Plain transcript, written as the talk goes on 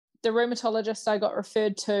The rheumatologist I got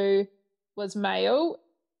referred to was male.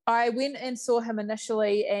 I went and saw him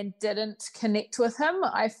initially and didn't connect with him.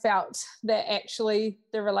 I felt that actually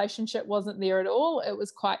the relationship wasn't there at all. It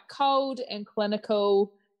was quite cold and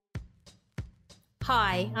clinical.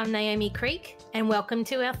 Hi, I'm Naomi Creek and welcome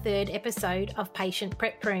to our third episode of Patient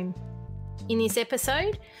Prep Room. In this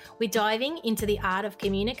episode, we're diving into the art of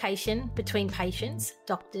communication between patients,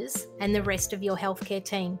 doctors, and the rest of your healthcare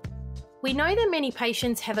team. We know that many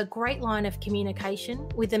patients have a great line of communication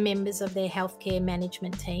with the members of their healthcare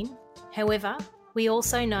management team. However, we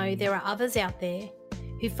also know there are others out there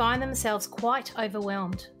who find themselves quite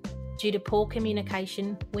overwhelmed due to poor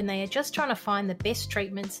communication when they are just trying to find the best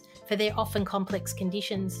treatments for their often complex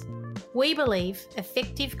conditions. We believe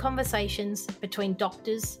effective conversations between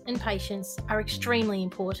doctors and patients are extremely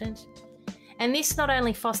important. And this not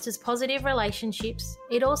only fosters positive relationships,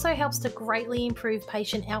 it also helps to greatly improve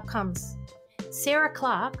patient outcomes. Sarah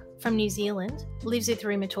Clark from New Zealand lives with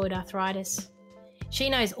rheumatoid arthritis.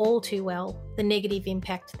 She knows all too well the negative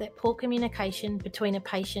impact that poor communication between a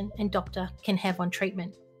patient and doctor can have on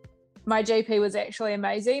treatment. My GP was actually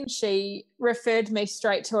amazing. She referred me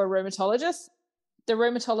straight to a rheumatologist. The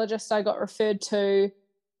rheumatologist I got referred to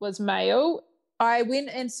was male. I went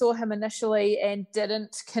and saw him initially and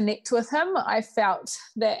didn't connect with him. I felt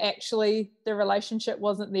that actually the relationship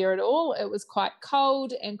wasn't there at all. It was quite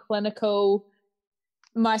cold and clinical.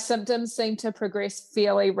 My symptoms seemed to progress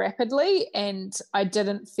fairly rapidly, and I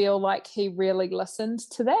didn't feel like he really listened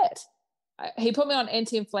to that. He put me on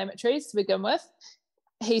anti-inflammatories to begin with.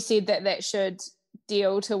 He said that that should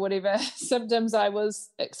deal to whatever symptoms I was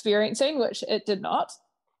experiencing, which it did not.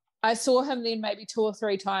 I saw him then maybe 2 or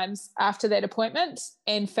 3 times after that appointment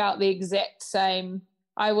and felt the exact same.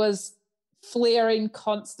 I was flaring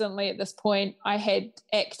constantly at this point. I had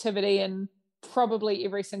activity in probably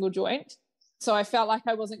every single joint. So I felt like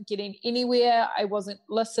I wasn't getting anywhere. I wasn't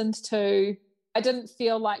listened to. I didn't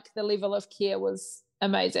feel like the level of care was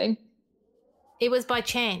amazing. It was by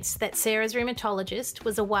chance that Sarah's rheumatologist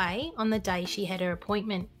was away on the day she had her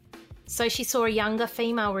appointment. So she saw a younger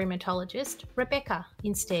female rheumatologist, Rebecca,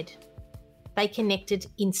 instead. They connected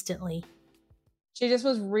instantly. She just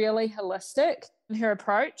was really holistic in her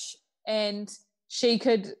approach, and she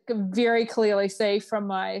could very clearly see from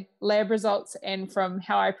my lab results and from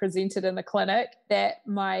how I presented in the clinic that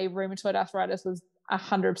my rheumatoid arthritis was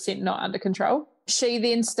 100% not under control. She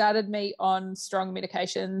then started me on strong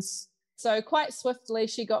medications. So quite swiftly,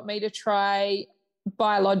 she got me to try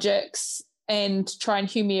biologics and trying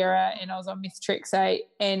Humira, and I was on methotrexate,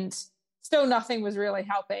 and still nothing was really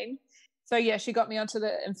helping. So yeah, she got me onto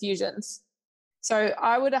the infusions. So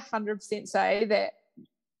I would 100% say that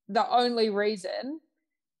the only reason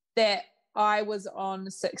that I was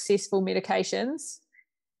on successful medications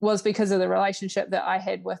was because of the relationship that I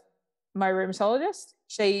had with my rheumatologist.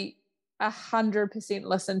 She 100%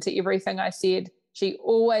 listened to everything I said. She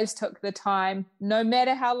always took the time, no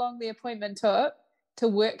matter how long the appointment took, to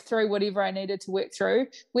work through whatever I needed to work through,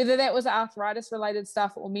 whether that was arthritis-related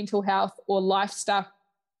stuff or mental health or life stuff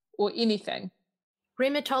or anything.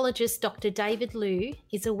 Rheumatologist Dr. David Liu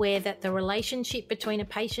is aware that the relationship between a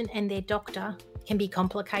patient and their doctor can be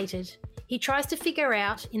complicated. He tries to figure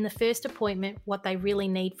out in the first appointment what they really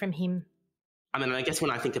need from him. I guess when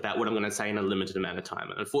I think about what I'm going to say in a limited amount of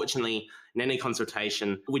time, unfortunately, in any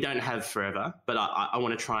consultation, we don't have forever, but I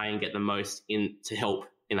want to try and get the most in to help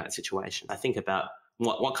in that situation. I think about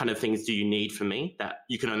what kind of things do you need from me that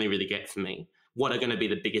you can only really get from me? What are going to be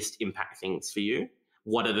the biggest impact things for you?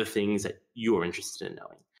 What are the things that you're interested in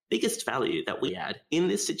knowing? Biggest value that we add in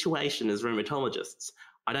this situation as rheumatologists,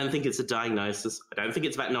 I don't think it's a diagnosis. I don't think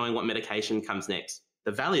it's about knowing what medication comes next.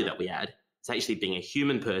 The value that we add is actually being a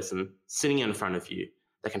human person sitting in front of you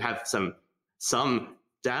that can have some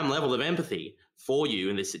damn level of empathy for you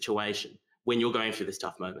in this situation when you're going through this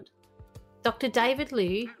tough moment. Dr. David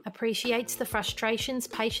Liu appreciates the frustrations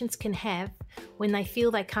patients can have when they feel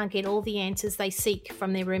they can't get all the answers they seek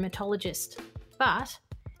from their rheumatologist. But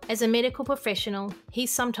as a medical professional, he's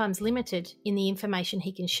sometimes limited in the information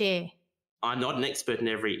he can share. I'm not an expert in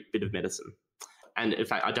every bit of medicine. And in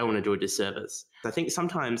fact, I don't want to do a disservice. I think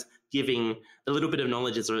sometimes giving a little bit of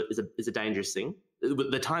knowledge is a dangerous thing.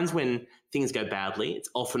 The times when things go badly, it's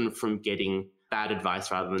often from getting bad advice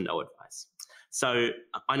rather than no advice. So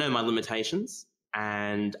I know my limitations,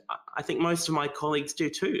 and I think most of my colleagues do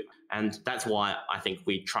too. And that's why I think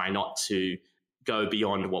we try not to go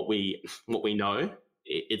beyond what we know.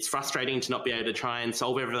 It's frustrating to not be able to try and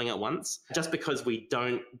solve everything at once. Just because we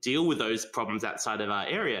don't deal with those problems outside of our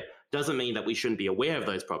area doesn't mean that we shouldn't be aware of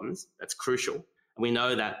those problems. That's crucial. We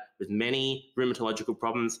know that with many rheumatological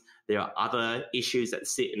problems, there are other issues that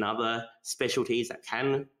sit in other specialties that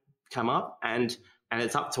can come up, and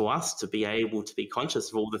it's up to us to be able to be conscious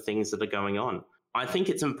of all the things that are going on. I think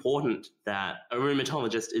it's important that a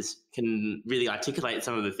rheumatologist can really articulate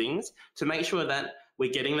some of the things to make sure that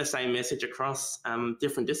we're getting the same message across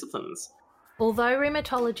different disciplines. Although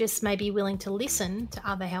rheumatologists may be willing to listen to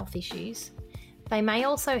other health issues, they may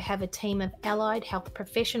also have a team of allied health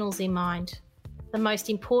professionals in mind. The most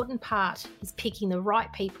important part is picking the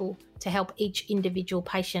right people to help each individual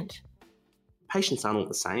patient. Patients aren't all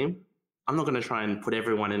the same. I'm not going to try and put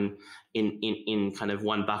everyone in kind of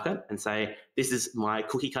one bucket and say, this is my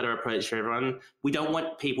cookie cutter approach for everyone. We don't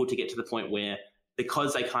want people to get to the point where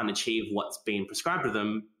because they can't achieve what's been prescribed to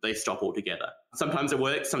them, they stop altogether. Sometimes it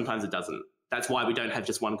works, sometimes it doesn't. That's why we don't have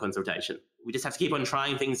just one consultation. We just have to keep on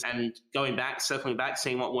trying things and going back, circling back,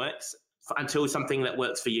 seeing what works until something that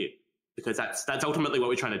works for you, because that's ultimately what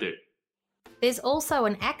we're trying to do. There's also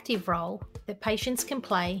an active role that patients can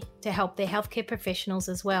play to help their healthcare professionals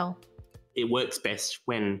as well. It works best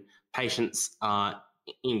when patients are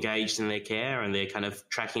engaged in their care and they're kind of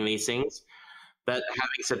tracking these things. But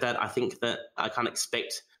having said that, I think that I can't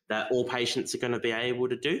expect that all patients are going to be able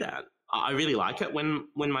to do that. I really like it when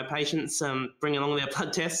my patients bring along their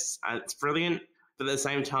blood tests. It's brilliant. But at the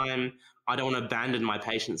same time, I don't want to abandon my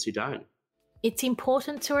patients who don't. It's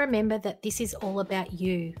important to remember that this is all about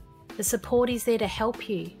you. The support is there to help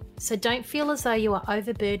you. So don't feel as though you are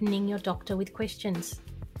overburdening your doctor with questions.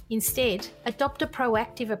 Instead, adopt a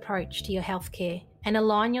proactive approach to your healthcare and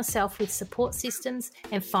align yourself with support systems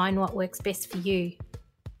and find what works best for you.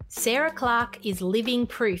 Sarah Clark is living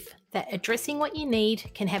proof that addressing what you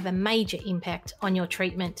need can have a major impact on your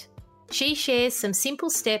treatment. She shares some simple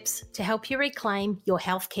steps to help you reclaim your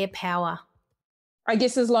healthcare power. I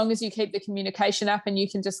guess as long as you keep the communication up and you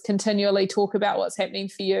can just continually talk about what's happening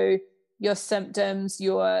for you, your symptoms,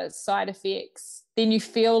 your side effects, then you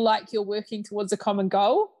feel like you're working towards a common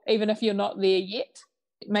goal, even if you're not there yet.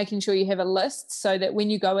 Making sure you have a list so that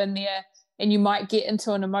when you go in there and you might get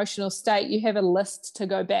into an emotional state, you have a list to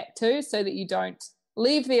go back to so that you don't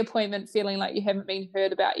leave the appointment feeling like you haven't been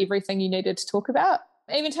heard about everything you needed to talk about.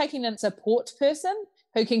 Even taking in a support person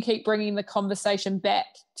who can keep bringing the conversation back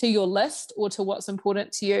to your list or to what's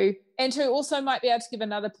important to you, and who also might be able to give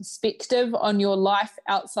another perspective on your life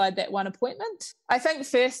outside that one appointment. I think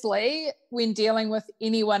firstly, when dealing with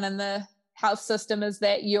anyone in the health system, is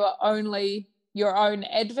that you are only your own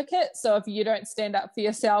advocate. So if you don't stand up for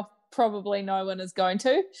yourself, probably no one is going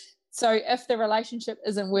to. So if the relationship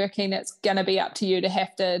isn't working, it's going to be up to you to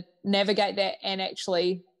have to navigate that and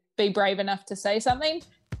actually be brave enough to say something.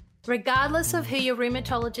 Regardless of who your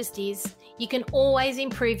rheumatologist is, you can always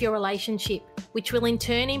improve your relationship, which will in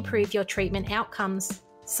turn improve your treatment outcomes.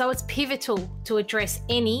 So it's pivotal to address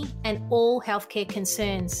any and all healthcare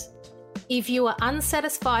concerns. If you are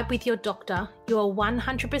unsatisfied with your doctor, you are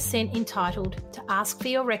 100% entitled to ask for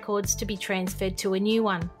your records to be transferred to a new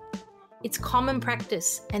one. It's common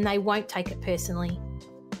practice and they won't take it personally.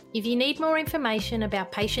 If you need more information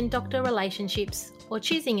about patient-doctor relationships or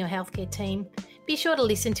choosing your healthcare team, be sure to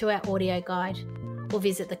listen to our audio guide or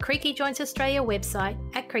visit the Creaky Joints Australia website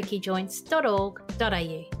at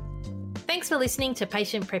creakyjoints.org.au. Thanks for listening to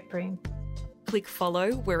Patient Prep Room. Click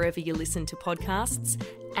follow wherever you listen to podcasts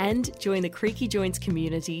and join the Creaky Joints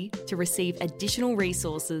community to receive additional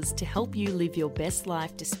resources to help you live your best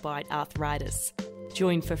life despite arthritis.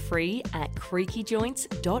 Join for free at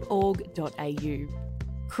creakyjoints.org.au.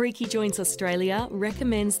 Creaky Joints Australia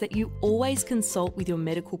recommends that you always consult with your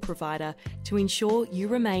medical provider to ensure you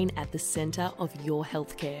remain at the centre of your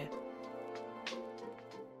healthcare.